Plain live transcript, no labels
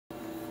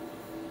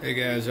Hey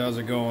guys, how's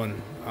it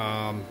going?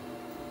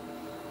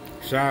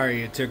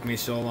 Sorry it took me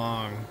so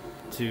long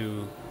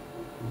to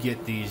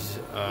get these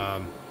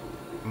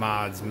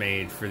mods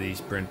made for these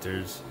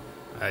printers.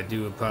 I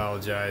do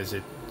apologize.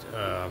 It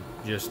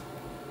just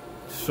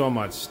so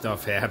much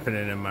stuff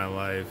happening in my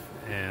life,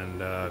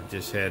 and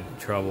just had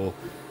trouble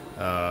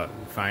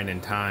finding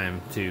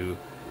time to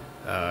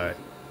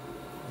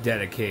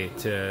dedicate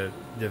to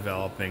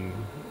developing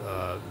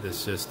this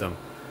system.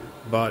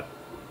 But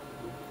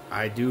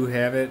I do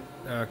have it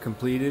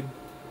completed,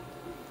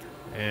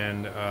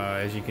 and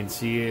as you can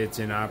see, it's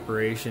in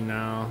operation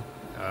now.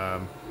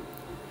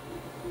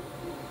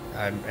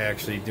 I'm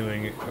actually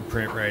doing a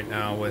print right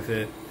now with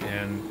it,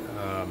 and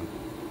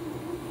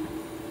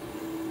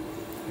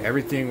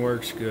everything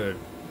works good.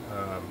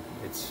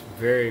 It's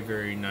very,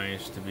 very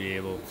nice to be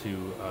able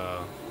to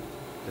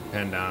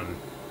depend on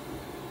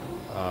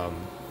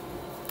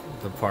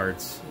the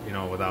parts, you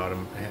know, without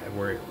them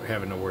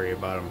having to worry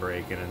about them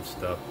breaking and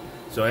stuff.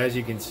 So as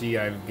you can see,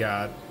 I've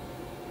got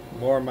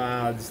more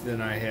mods than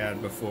I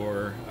had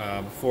before.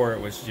 Before it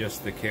was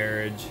just the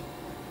carriage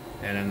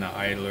and then the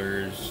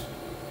idlers,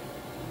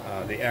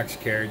 the X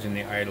carriage and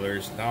the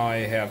idlers. Now I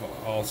have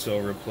also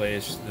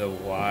replaced the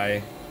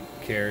Y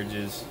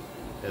carriages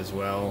as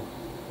well.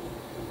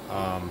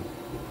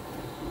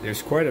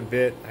 There's quite a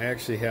bit. I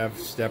actually have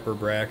stepper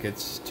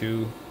brackets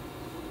too,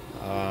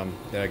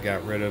 that I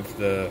got rid of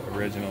the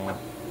original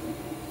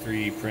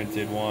 3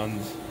 printed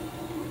ones.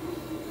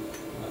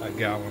 I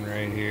got one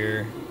right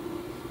here.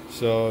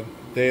 So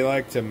they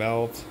like to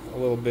melt a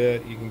little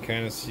bit. You can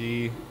kind of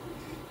see.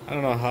 I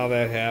don't know how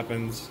that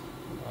happens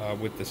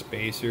with the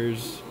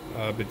spacers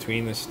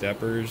between the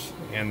steppers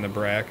and the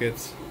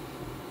brackets,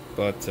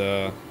 but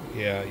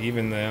yeah,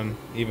 even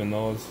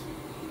those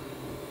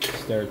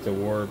start to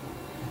warp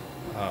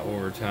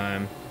over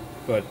time.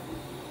 But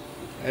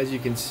as you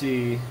can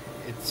see,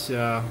 it's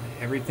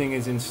everything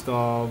is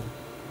installed.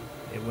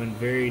 It went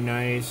very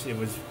nice. It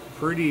was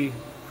pretty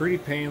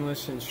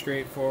painless and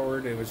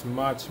straightforward. It was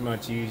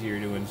much easier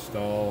to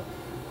install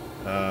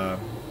the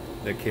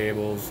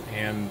cables,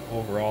 and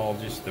overall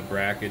just the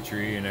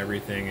bracketry and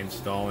everything.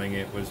 Installing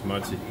it was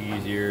much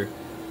easier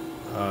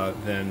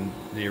than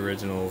the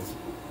originals.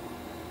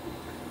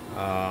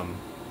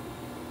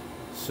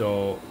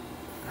 So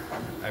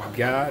I've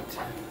got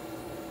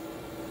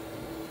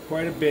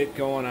quite a bit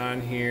going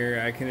on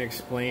here. I can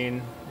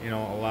explain, you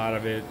know, a lot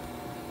of it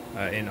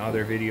in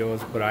other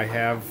videos, but I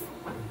have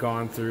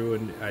gone through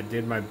and I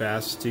did my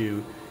best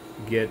to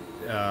get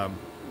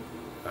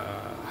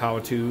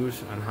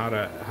how-tos on how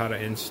to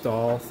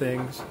install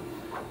things,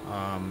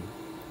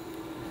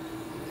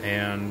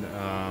 and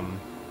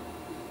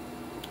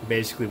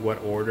basically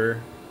what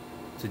order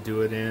to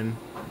do it in.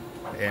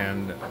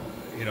 And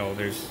you know,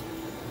 there's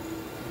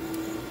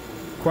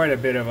quite a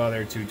bit of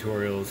other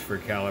tutorials for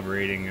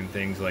calibrating and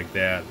things like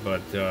that,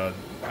 but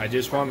I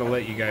just wanted to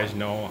let you guys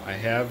know I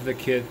have the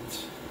kit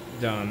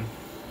done.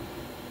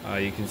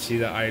 You can see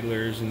the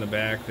idlers in the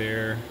back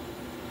there.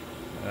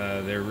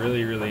 They're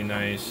really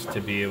nice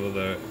to be able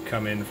to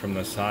come in from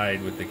the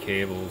side with the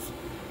cables.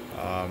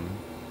 I'm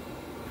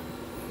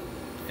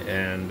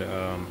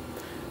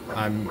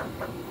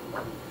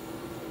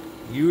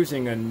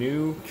using a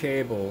new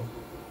cable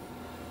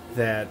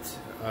that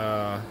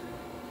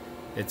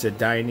it's a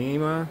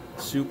Dyneema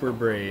Super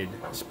Braid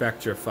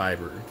Spectra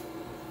fiber,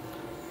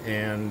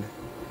 and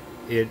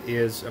it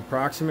is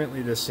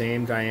approximately the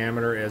same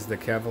diameter as the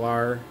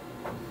Kevlar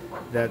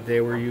that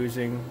they were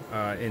using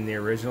in the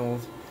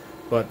originals,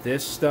 but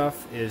this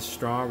stuff is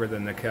stronger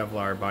than the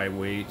Kevlar by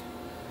weight,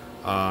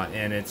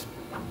 and it's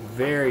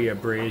very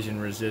abrasion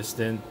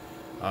resistant.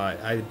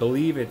 I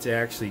believe it's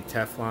actually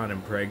Teflon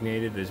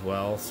impregnated as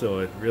well, so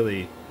it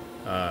really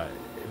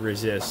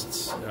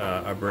resists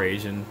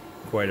abrasion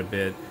quite a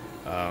bit.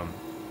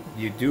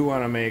 You do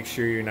want to make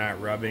sure you're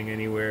not rubbing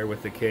anywhere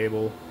with the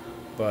cable,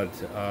 but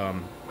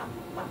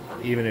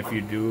even if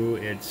you do,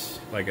 it's,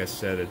 like I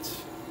said,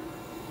 it's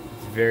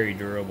very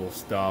durable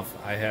stuff.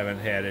 I haven't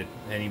had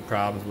any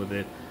problems with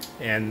it,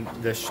 and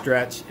the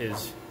stretch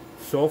is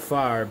so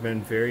far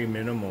been very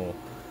minimal.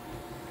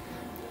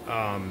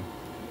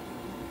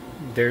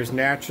 There's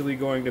naturally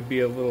going to be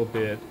a little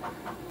bit,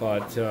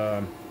 but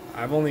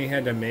I've only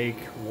had to make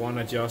one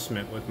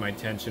adjustment with my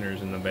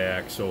tensioners in the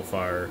back so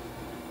far,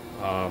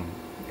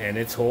 and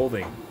it's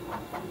holding,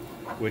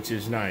 which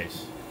is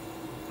nice.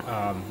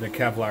 The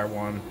Kevlar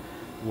one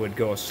would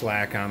go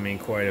slack on me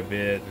quite a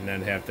bit, and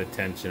then have to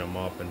tension them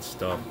up and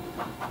stuff.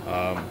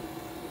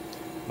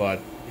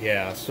 But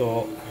yeah,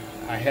 so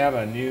I have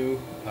a new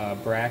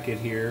bracket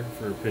here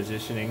for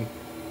positioning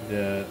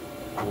the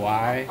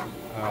Y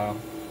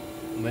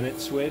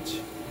limit switch.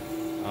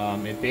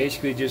 It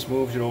basically just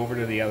moves it over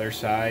to the other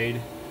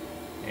side,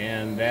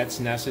 and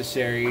that's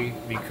necessary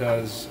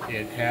because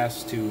it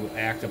has to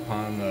act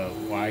upon the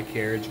Y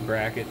carriage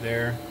bracket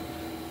there,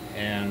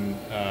 and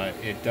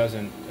it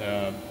doesn't.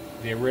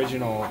 The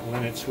original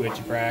limit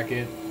switch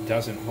bracket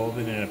doesn't hold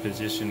it in a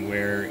position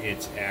where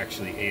it's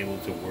actually able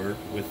to work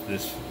with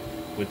this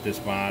with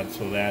this mod,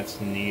 so that's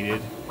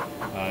needed.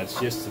 It's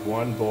just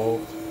one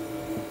bolt,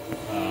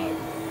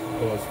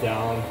 goes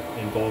down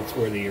and bolts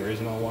where the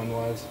original one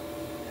was,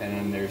 and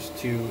then there's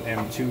two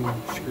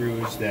M2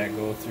 screws that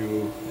go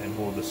through and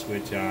hold the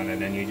switch on,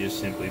 and then you just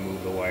simply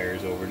move the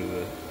wires over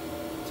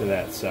to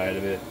that side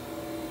of it.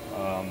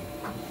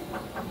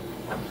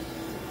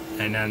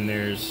 And then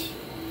there's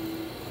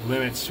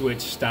limit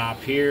switch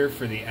stop here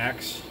for the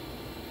X,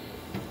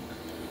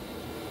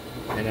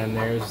 and then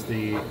there's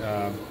the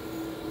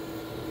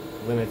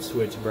limit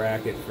switch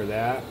bracket for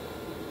that.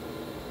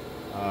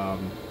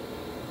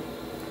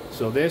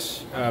 So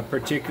this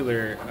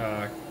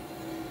particular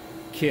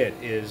kit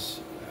is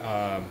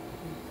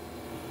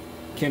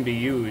can be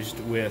used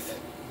with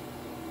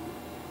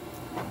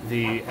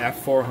the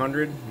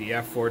F-400, the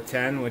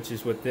F-410, which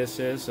is what this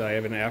is. I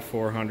have an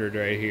F-400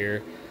 right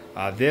here.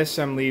 This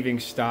I'm leaving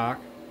stock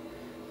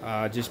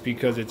just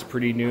because it's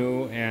pretty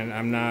new and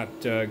I'm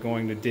not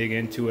going to dig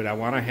into it. I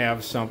want to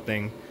have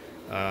something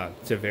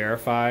to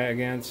verify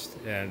against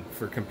and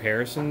for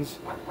comparisons.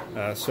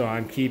 So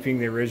I'm keeping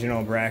the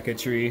original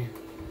bracketry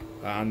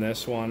on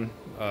this one.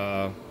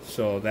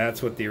 So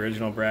that's what the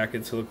original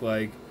brackets look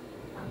like.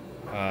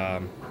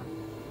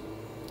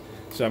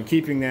 So I'm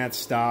keeping that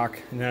stock,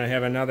 and then I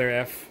have another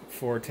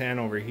F-410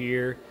 over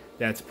here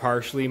that's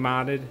partially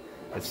modded.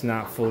 It's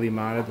not fully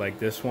modded like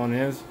this one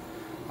is.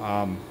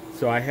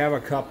 So I have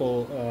a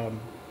couple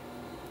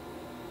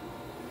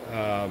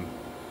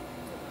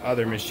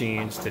other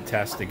machines to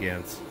test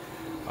against.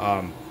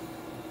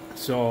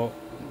 So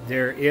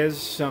there is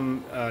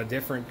some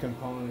different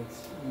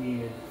components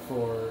needed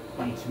for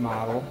each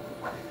model.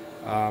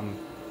 I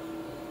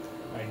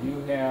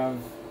do have,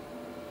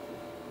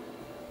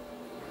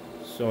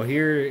 so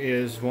here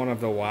is one of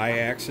the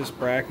Y-axis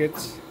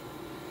brackets.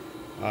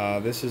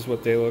 This is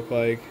what they look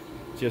like,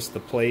 just the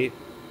plate.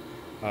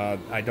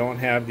 I don't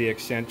have the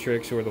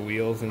eccentrics or the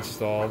wheels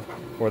installed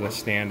or the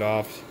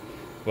standoffs,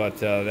 but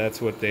that's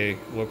what they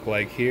look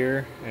like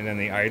here. And then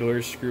the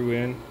idlers screw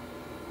in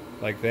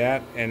like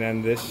that, and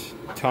then this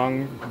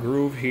tongue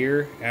groove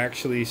here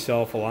actually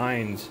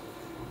self-aligns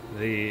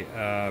the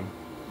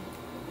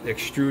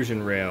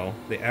extrusion rail,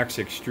 the X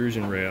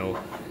extrusion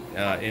rail,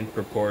 in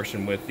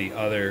proportion with the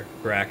other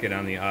bracket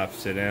on the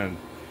opposite end.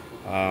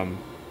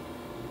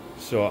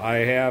 So I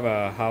have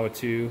a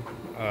how-to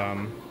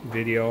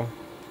video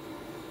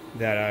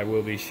that I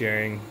will be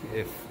sharing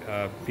if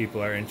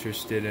people are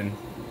interested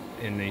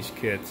in these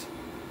kits.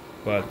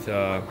 But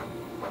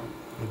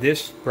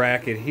this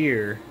bracket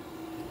here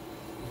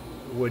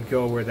would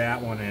go where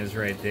that one is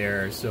right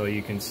there, so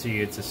you can see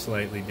it's a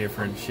slightly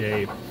different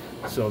shape.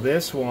 So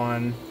this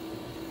one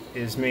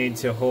is made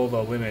to hold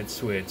a limit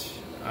switch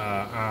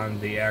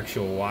on the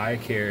actual Y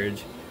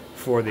carriage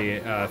for the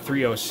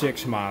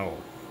 306 model.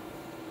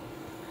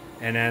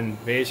 And then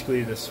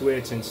basically the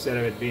switch, instead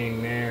of it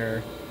being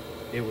there,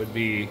 it would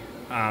be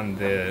on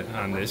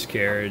this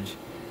carriage,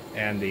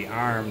 and the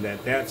arm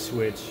that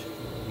switch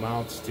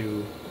mounts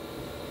to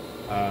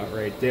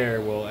right there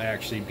will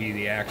actually be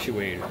the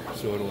actuator,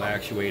 so it'll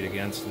actuate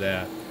against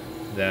that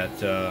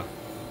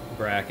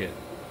bracket.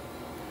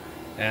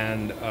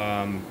 And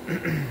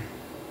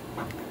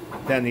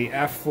then the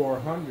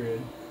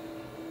F-400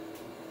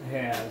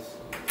 has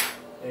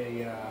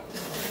a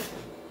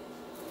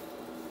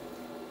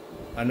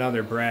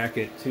another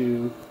bracket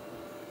too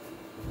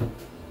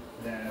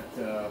that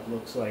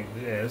looks like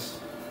this.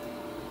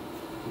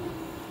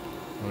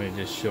 Let me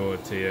just show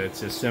it to you.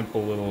 It's a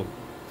simple little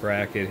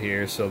bracket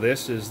here. So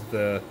this is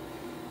the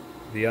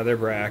other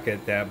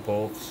bracket that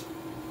bolts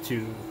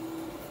to.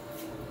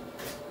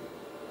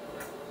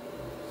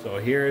 So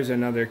here's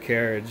another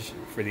carriage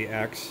for the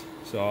X.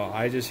 So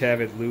I just have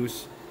it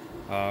loose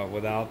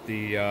without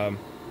the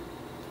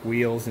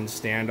wheels and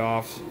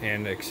standoffs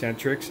and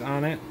eccentrics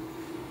on it.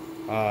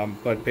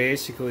 But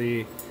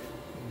basically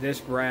this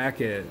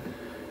bracket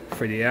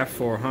for the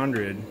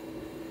F-400,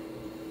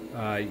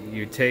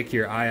 you take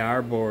your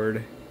IR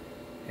board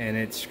and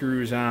it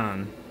screws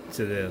on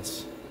to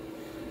this,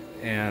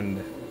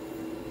 and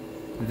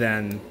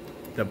then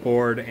the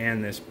board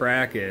and this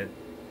bracket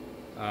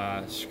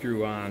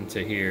screw on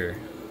to here.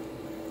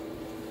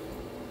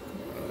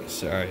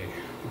 Sorry,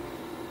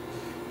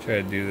 try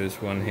to do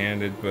this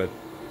one-handed, but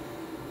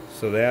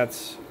so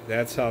that's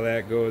how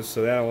that goes.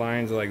 So that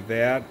aligns like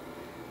that,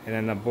 and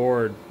then the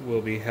board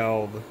will be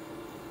held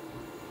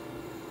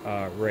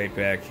right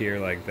back here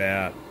like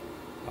that.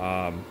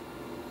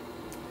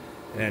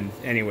 And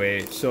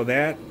anyway, so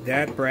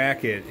that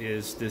bracket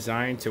is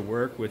designed to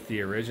work with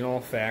the original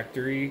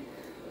factory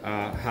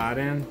hot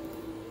end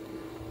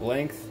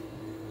length.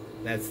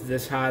 That's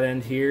this hot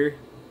end here.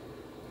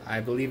 I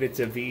believe it's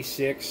a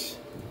V6,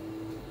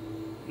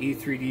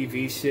 E3D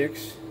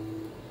V6.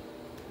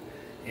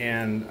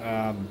 And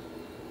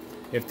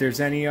if there's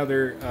any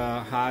other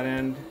hot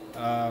end,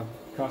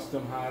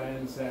 custom hot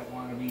ends that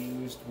want to be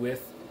used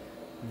with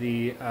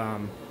the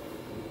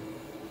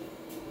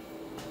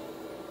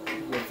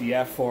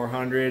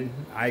F-400,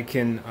 I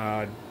can,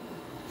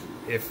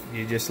 if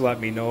you just let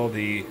me know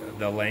the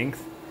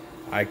length,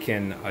 I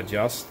can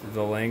adjust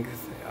the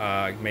length,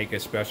 make a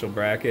special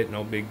bracket,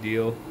 no big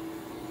deal.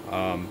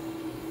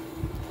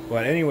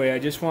 But anyway, I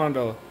just wanted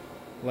to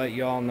let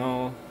y'all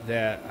know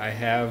that I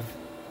have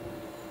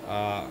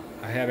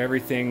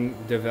everything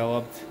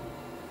developed,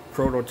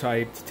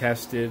 prototyped,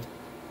 tested,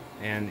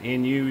 and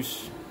in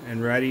use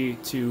and ready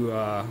to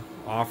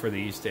offer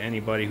these to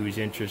anybody who's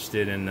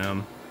interested in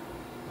them.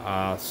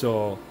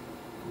 So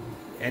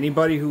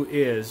anybody who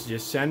is,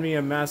 just send me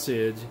a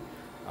message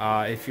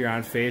if you're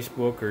on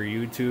Facebook or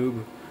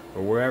YouTube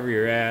or wherever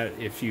you're at.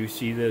 If you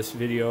see this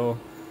video,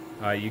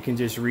 you can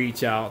just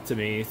reach out to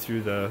me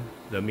through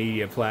the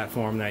media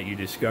platform that you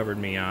discovered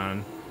me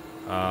on.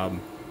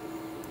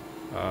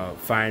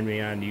 Find me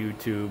on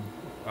YouTube.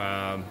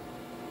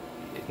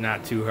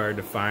 Not too hard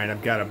to find.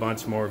 I've got a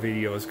bunch more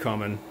videos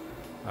coming,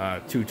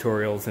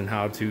 tutorials and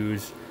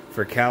how-tos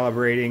for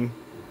calibrating.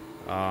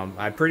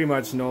 I pretty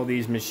much know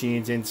these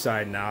machines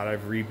inside and out.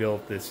 I've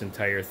rebuilt this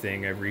entire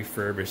thing. I've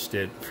refurbished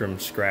it from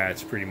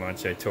scratch pretty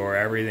much. I tore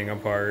everything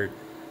apart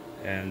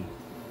and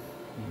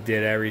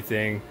did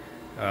everything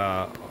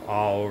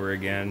all over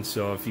again.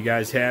 So if you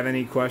guys have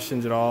any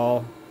questions at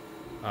all,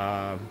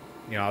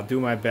 you know, I'll do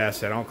my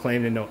best. I don't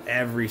claim to know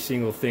every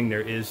single thing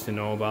there is to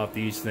know about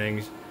these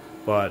things,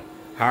 but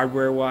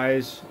hardware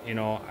wise, you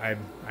know,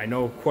 I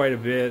know quite a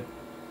bit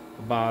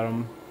about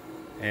them,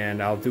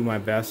 and I'll do my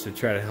best to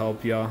try to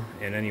help you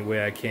in any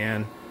way I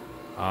can.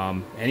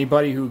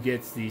 Anybody who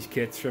gets these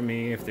kits from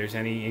me, if there's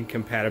any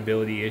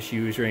incompatibility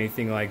issues or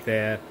anything like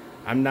that,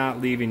 I'm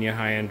not leaving you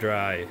high and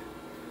dry.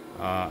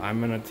 I'm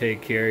gonna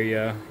take care of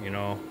you, you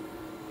know.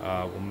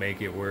 We'll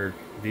make it work.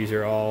 These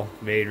are all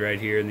made right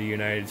here in the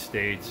United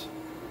States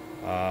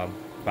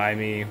by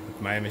me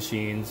with my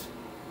machines.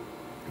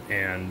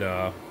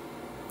 And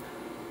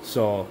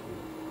so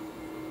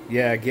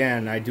yeah,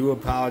 again, I do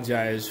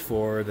apologize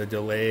for the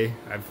delay.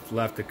 I've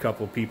left a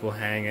couple people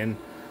hanging.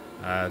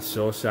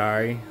 So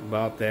sorry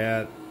about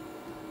that.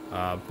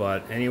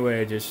 But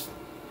anyway, just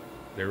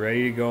they're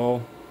ready to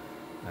go.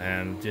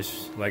 And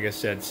just like I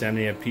said, send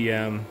me a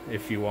PM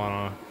if you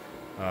want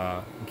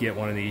to get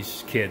one of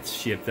these kits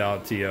shipped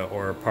out to you,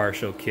 or a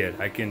partial kit.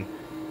 I can,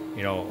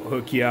 you know,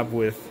 hook you up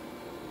with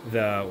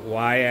the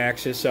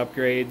Y-axis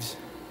upgrades,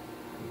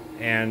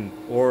 and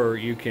or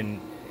you can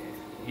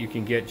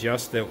get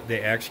just the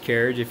X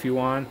carriage if you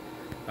want.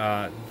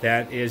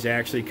 That is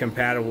actually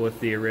compatible with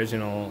the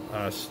original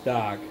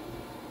stock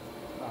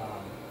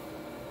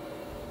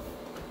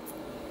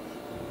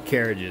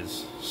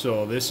carriages.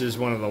 So this is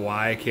one of the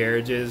Y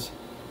carriages.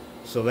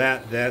 So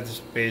that's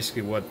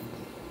basically what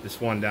this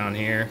one down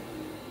here,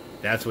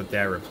 that's what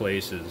that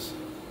replaces.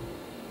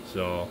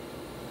 So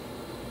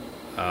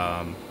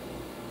so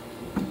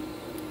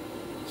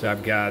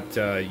I've got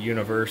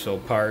universal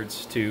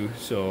parts too,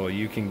 so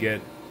you can get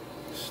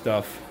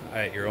stuff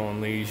at your own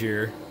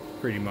leisure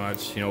pretty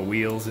much. You know,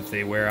 wheels, if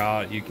they wear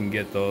out, you can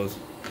get those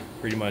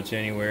pretty much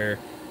anywhere.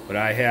 But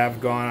I have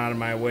gone out of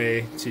my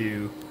way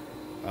to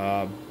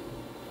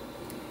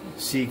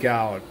seek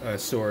out a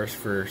source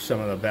for some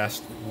of the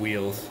best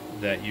wheels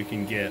that you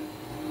can get.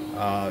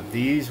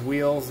 These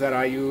wheels that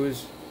I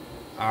use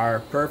are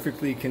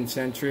perfectly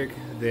concentric.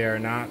 They are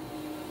not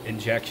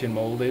injection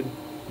molded.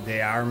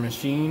 They are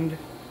machined,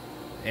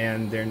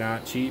 and they're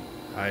not cheap.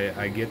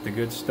 I get the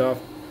good stuff.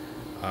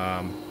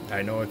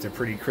 I know it's a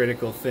pretty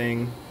critical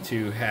thing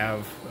to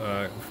have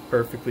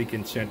perfectly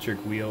concentric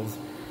wheels.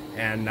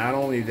 And not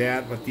only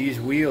that, but these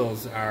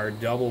wheels are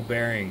double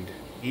bearinged.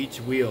 Each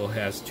wheel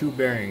has two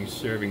bearings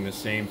serving the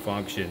same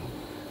function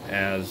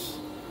as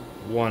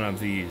one of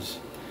these.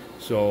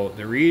 So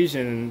the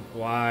reason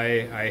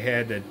why I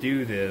had to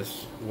do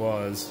this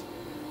was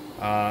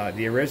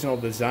the original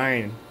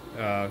design.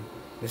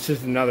 This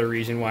is another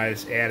reason why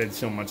it's added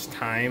so much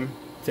time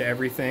to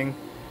everything.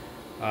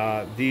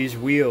 These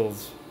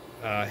wheels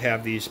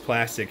have these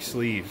plastic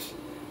sleeves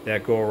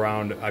that go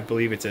around. I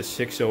believe it's a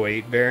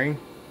 608 bearing.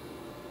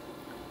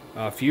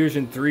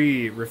 Fusion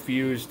 3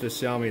 refused to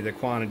sell me the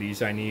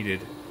quantities I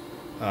needed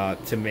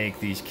to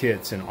make these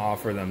kits and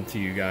offer them to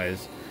you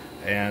guys.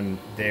 And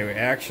they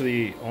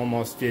actually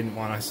almost didn't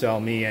want to sell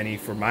me any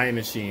for my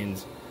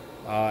machines.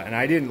 And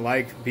I didn't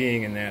like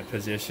being in that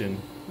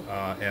position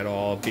at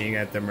all, being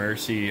at the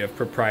mercy of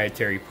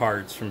proprietary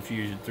parts from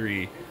Fusion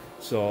 3.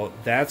 So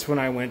that's when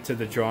I went to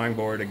the drawing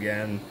board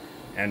again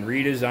and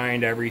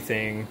redesigned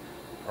everything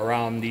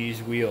around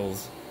these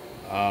wheels.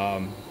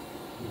 And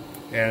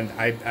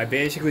I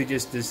basically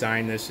just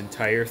designed this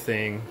entire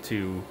thing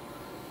to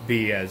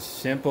be as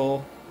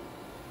simple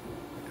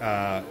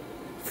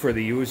for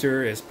the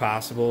user as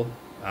possible.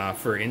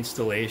 For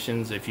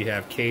installations, if you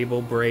have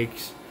cable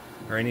breaks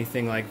or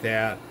anything like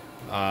that,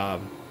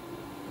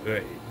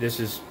 this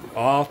is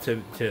all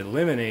to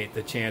eliminate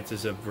the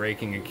chances of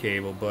breaking a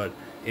cable. But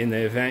in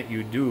the event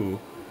you do,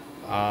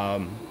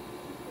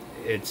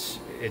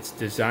 it's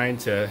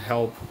designed to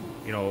help,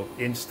 you know,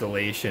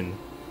 installation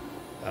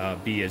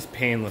be as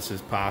painless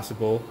as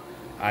possible.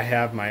 I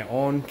have my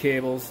own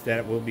cables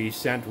that will be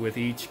sent with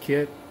each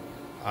kit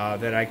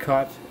that I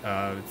cut.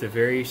 It's a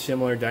very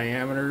similar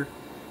diameter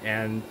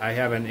and I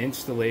have an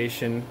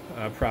installation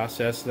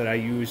process that I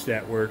use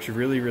that works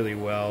really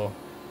well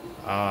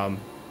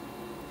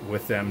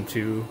with them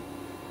too.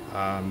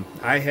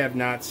 I have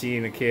not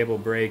seen a cable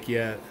break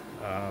yet,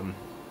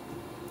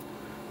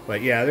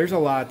 but yeah, there's a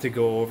lot to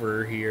go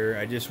over here.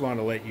 I just want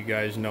to let you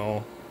guys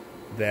know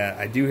that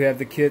I do have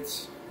the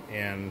kits,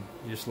 and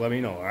just let me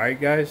know. Alright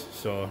guys,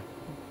 so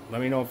let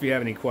me know if you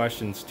have any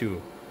questions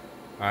too.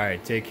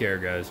 Alright, take care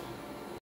guys.